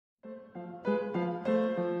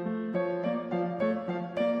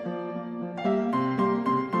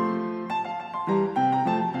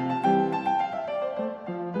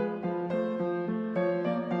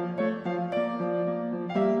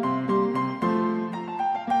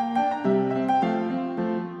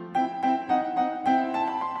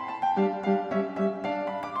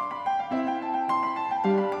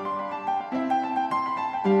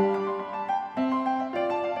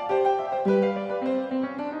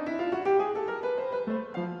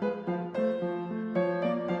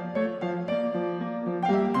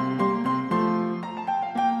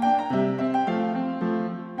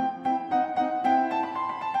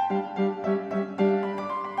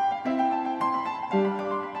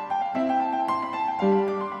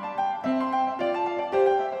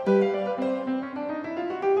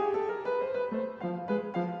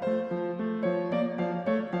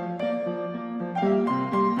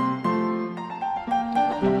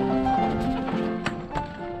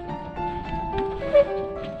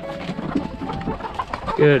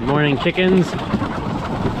Good morning, chickens.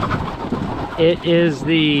 It is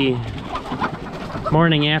the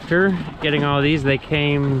morning after getting all these. They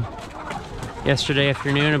came yesterday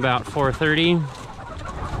afternoon about 4:30,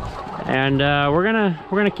 and we're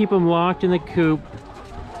gonna keep them locked in the coop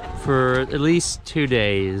for at least 2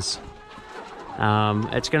 days.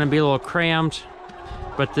 It's gonna be a little cramped,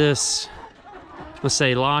 but this, let's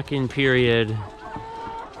say, lock-in period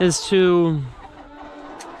is to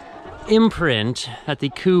imprint that the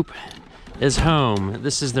coop is home.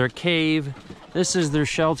 This is their cave. This is their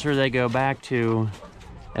shelter they go back to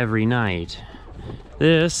every night.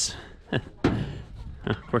 This, of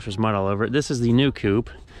course there's mud all over it. This is the new coop,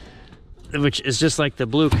 which is just like the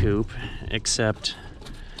blue coop, except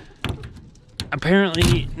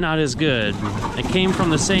apparently not as good. It came from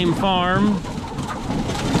the same farm.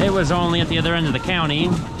 It was only at the other end of the county,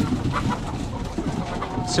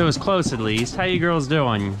 so it's close at least. How you girls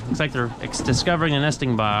doing? Looks like they're discovering a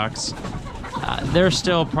nesting box. They're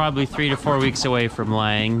still probably 3 to 4 weeks away from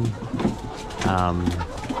laying.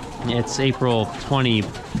 It's April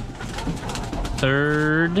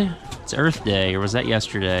 23rd. It's Earth Day, or was that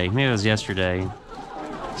yesterday? Maybe it was yesterday.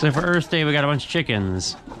 So for Earth Day, we got a bunch of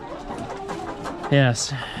chickens.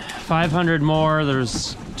 Yes, 500 more.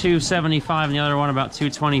 There's 275 and the other one about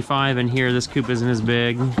 225 in here. This coop isn't as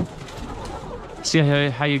big. See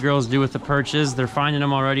how you girls do with the perches. They're finding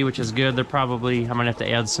them already, which is good. They're probably, I might have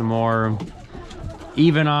to add some more.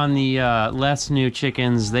 Even on the less new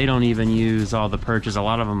chickens, they don't even use all the perches. A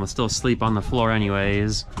lot of them will still sleep on the floor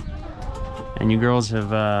anyways. And you girls have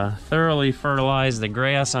thoroughly fertilized the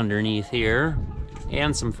grass underneath here,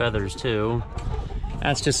 and some feathers too.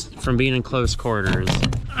 That's just from being in close quarters.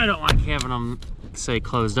 I don't like having them, say,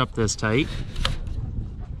 closed up this tight.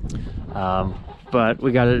 But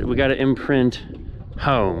we gotta imprint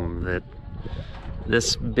home, that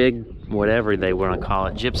this big, whatever they want to call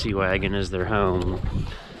it, gypsy wagon is their home.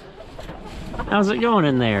 How's it going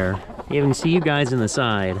in there? You even see you guys in the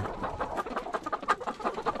side.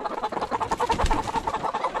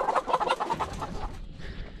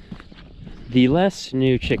 The less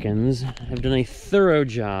new chickens have done a thorough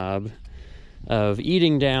job of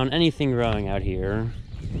eating down anything growing out here,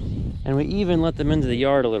 and we even let them into the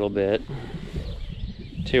yard a little bit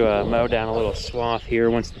to mow down a little swath here.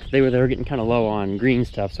 Once they were getting kind of low on green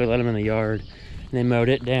stuff, so we let them in the yard and they mowed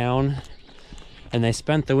it down, and they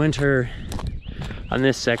spent the winter on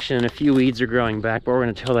this section. A few weeds are growing back, but we're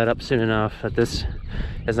going to till that up soon enough that this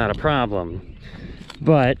is not a problem.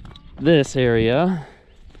 But this area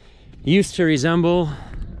used to resemble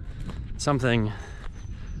something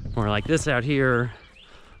more like this out here,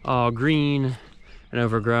 all green and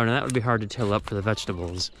overgrown, and that would be hard to till up for the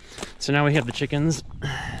vegetables. So now we have the chickens,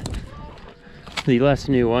 the less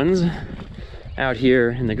new ones, out here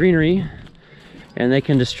in the greenery, and they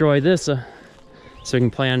can destroy this so we can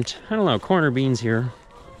plant, I don't know, corn or beans here.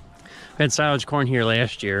 We had silage corn here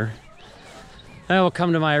last year. I will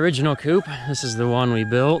come to my original coop. This is the one we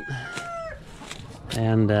built,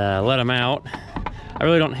 and let them out. I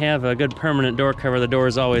really don't have a good permanent door cover. The door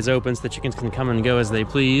is always open so the chickens can come and go as they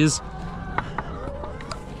please.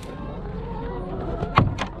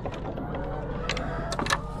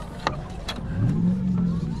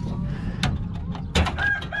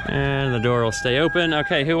 And the door will stay open.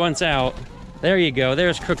 Okay, who wants out? There you go,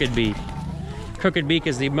 there's Crooked Beak. Crooked Beak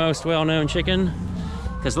is the most well-known chicken,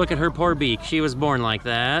 because look at her poor beak. She was born like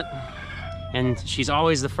that, and she's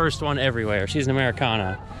always the first one everywhere. She's an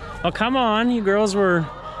Americana. Oh, come on, you girls were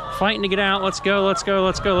fighting to get out. Let's go, let's go,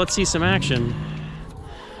 let's go. Let's see some action.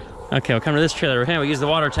 Okay, we'll come to this trailer. Hey, we use the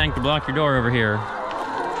water tank to block your door over here.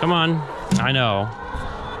 Come on, I know.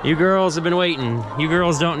 You girls have been waiting. You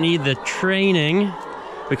girls don't need the training.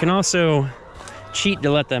 We can also cheat to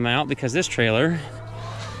let them out because this trailer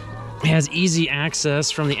has easy access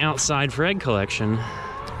from the outside for egg collection.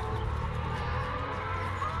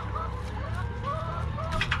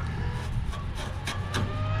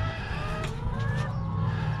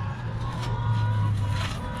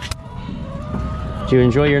 Do you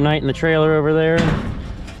enjoy your night in the trailer over there?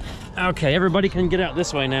 Okay, everybody can get out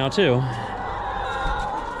this way now too.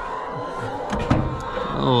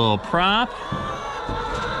 A little prop.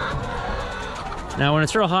 Now when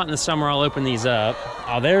it's real hot in the summer, I'll open these up.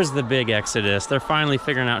 Oh, there's the big exodus. They're finally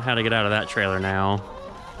figuring out how to get out of that trailer now.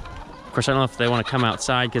 Of course, I don't know if they want to come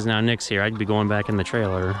outside because now Nick's here. I'd be going back in the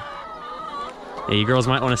trailer. Yeah, you girls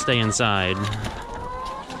might want to stay inside.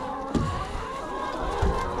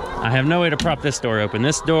 I have no way to prop this door open.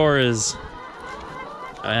 This door is,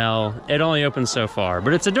 well, it only opens so far,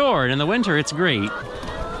 but it's a door, and in the winter it's great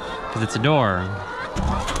because it's a door.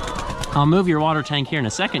 I'll move your water tank here in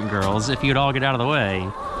a second, girls, if you'd all get out of the way.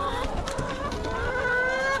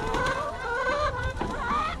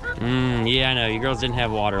 Yeah, I know, you girls didn't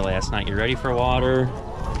have water last night. You ready for water?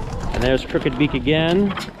 And there's Crooked Beak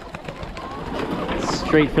again.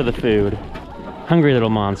 Straight for the food. Hungry little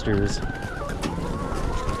monsters.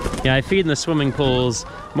 Yeah, I feed in the swimming pools.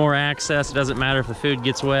 More access, it doesn't matter if the food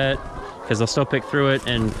gets wet, because they'll still pick through it.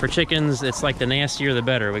 And for chickens, it's like the nastier the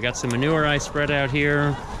better. We got some manure I spread out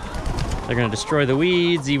here. They're gonna destroy the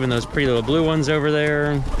weeds, even those pretty little blue ones over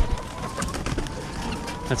there.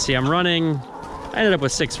 Let's see, I ended up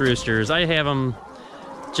with 6 roosters. I have them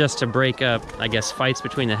just to break up, I guess, fights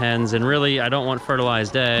between the hens, and really, I don't want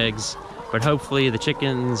fertilized eggs, but hopefully the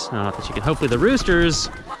chickens, no, not the chicken, hopefully the roosters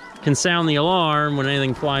can sound the alarm when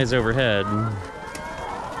anything flies overhead.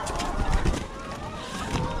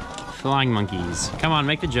 Flying monkeys. Come on,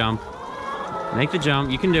 make the jump. Make the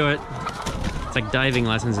jump, you can do it. It's like diving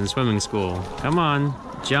lessons in swimming school. Come on,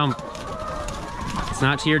 jump. It's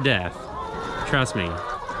not to your death. Trust me.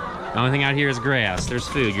 The only thing out here is grass. There's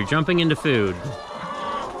food. You're jumping into food.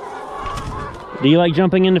 Do you like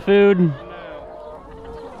jumping into food? No.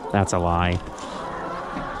 That's a lie.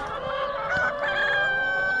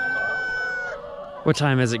 What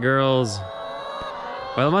time is it, girls?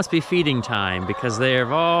 Well, it must be feeding time because they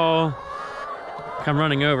have all come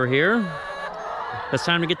running over here. It's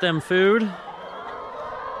time to get them food.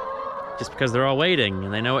 Just because they're all waiting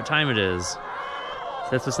and they know what time it is. So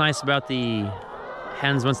that's what's nice about the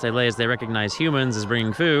hens once they lay, is they recognize humans as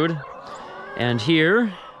bringing food. And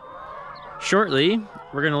here, shortly,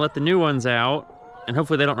 we're gonna let the new ones out and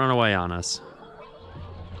hopefully they don't run away on us.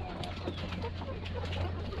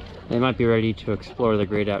 They might be ready to explore the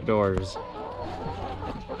great outdoors.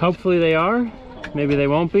 Hopefully they are, maybe they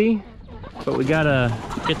won't be, but we gotta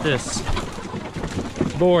get this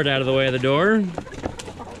board out of the way of the door.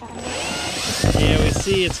 Yeah, we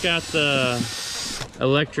see it's got the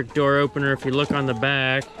electric door opener. If you look on the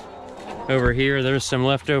back over here, there's some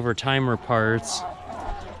leftover timer parts.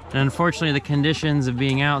 And unfortunately, the conditions of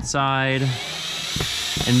being outside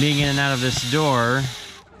and being in and out of this door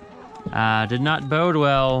did not bode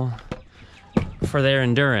well for their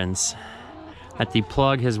endurance. That the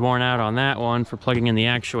plug has worn out on that one for plugging in the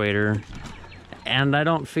actuator. And I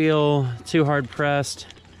don't feel too hard pressed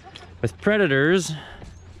with predators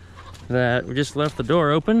that we just left the door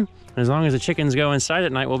open. As long as the chickens go inside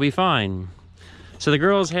at night, we'll be fine. So the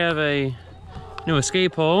girls have a new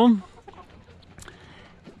escape hole.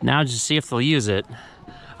 Now just see if they'll use it.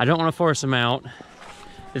 I don't want to force them out.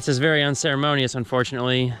 This is very unceremonious,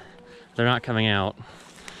 unfortunately. They're not coming out.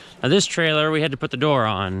 Now this trailer, we had to put the door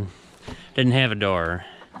on. Didn't have a door.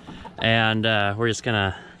 And we're just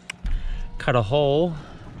gonna cut a hole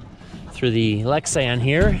through the Lexan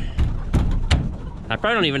here. I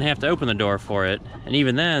probably don't even have to open the door for it. And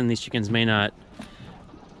even then, these chickens may not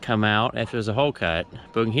come out after there's a hole cut.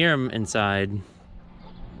 But we can hear them inside.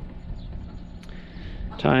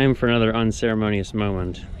 Time for another unceremonious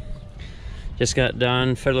moment. Just got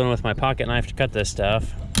done fiddling with my pocket knife to cut this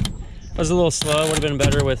stuff. It was a little slow. Would have been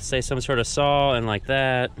better with, say, some sort of saw and like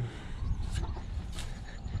that.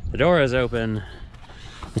 The door is open.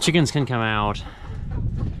 The chickens can come out.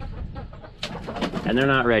 And they're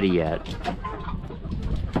not ready yet.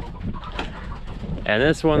 And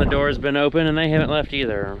this one, the door's been open and they haven't left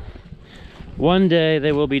either. One day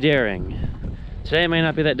they will be daring. Today may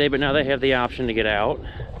not be that day, but now they have the option to get out.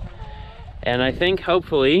 And I think,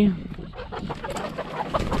 hopefully,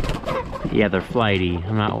 yeah, they're flighty.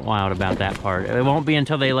 I'm not wild about that part. It won't be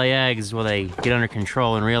until they lay eggs will they get under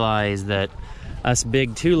control and realize that us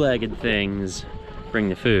big two-legged things bring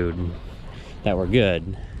the food, that we're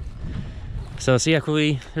good. So see how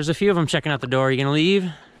quickly, there's a few of them checking out the door. You gonna leave?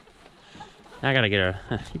 I gotta get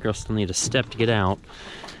you girls still need a step to get out.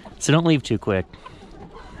 So don't leave too quick.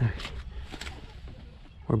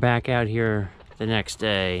 We're back out here the next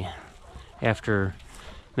day after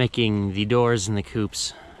making the doors in the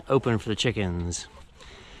coops open for the chickens.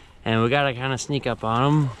 And we gotta kind of sneak up on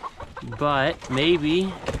them, but maybe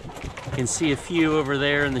you can see a few over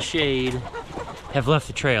there in the shade have left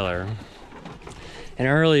the trailer. And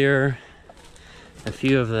earlier, a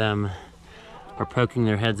few of them were poking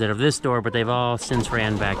their heads out of this door, but they've all since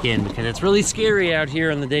ran back in because it's really scary out here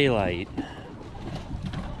in the daylight.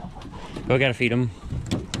 But we gotta feed them.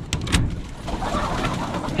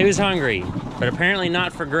 Who's hungry? But apparently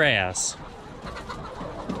not for grass.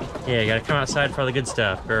 Yeah, you gotta come outside for all the good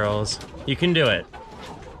stuff, girls. You can do it.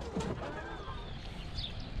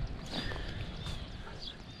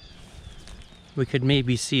 We could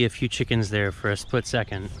maybe see a few chickens there for a split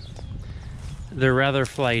second. They're rather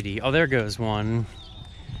flighty. Oh, there goes one.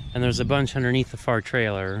 And there's a bunch underneath the far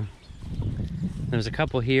trailer. There's a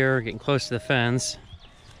couple here getting close to the fence,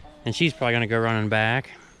 and she's probably gonna go running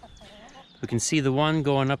back. We can see the one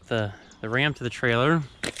going up the ramp to the trailer.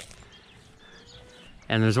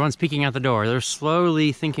 And there's ones peeking out the door. They're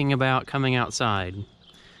slowly thinking about coming outside.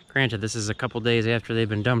 Granted, this is a couple days after they've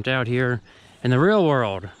been dumped out here in the real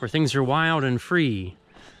world, where things are wild and free,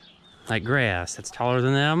 like grass that's taller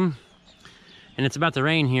than them. And it's about to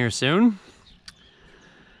rain here soon.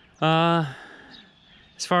 As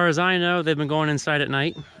far as I know, they've been going inside at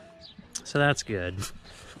night, so that's good.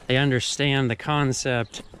 They understand the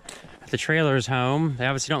concept that the trailer's home. They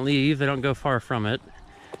obviously don't leave, they don't go far from it.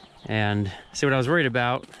 And see, what I was worried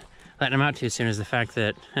about letting them out too soon is the fact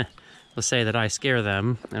that, let's say that I scare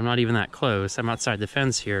them. I'm not even that close. I'm outside the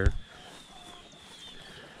fence here.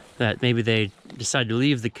 That maybe they decide to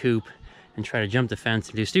leave the coop and try to jump the fence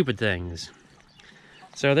and do stupid things.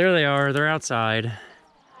 So there they are. They're outside.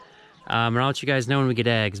 And I'll let you guys know when we get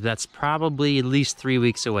eggs, but that's probably at least 3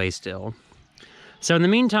 weeks away still. So in the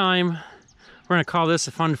meantime, we're going to call this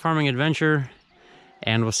a fun farming adventure,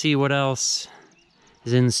 and we'll see what else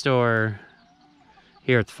is in store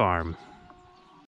here at the farm.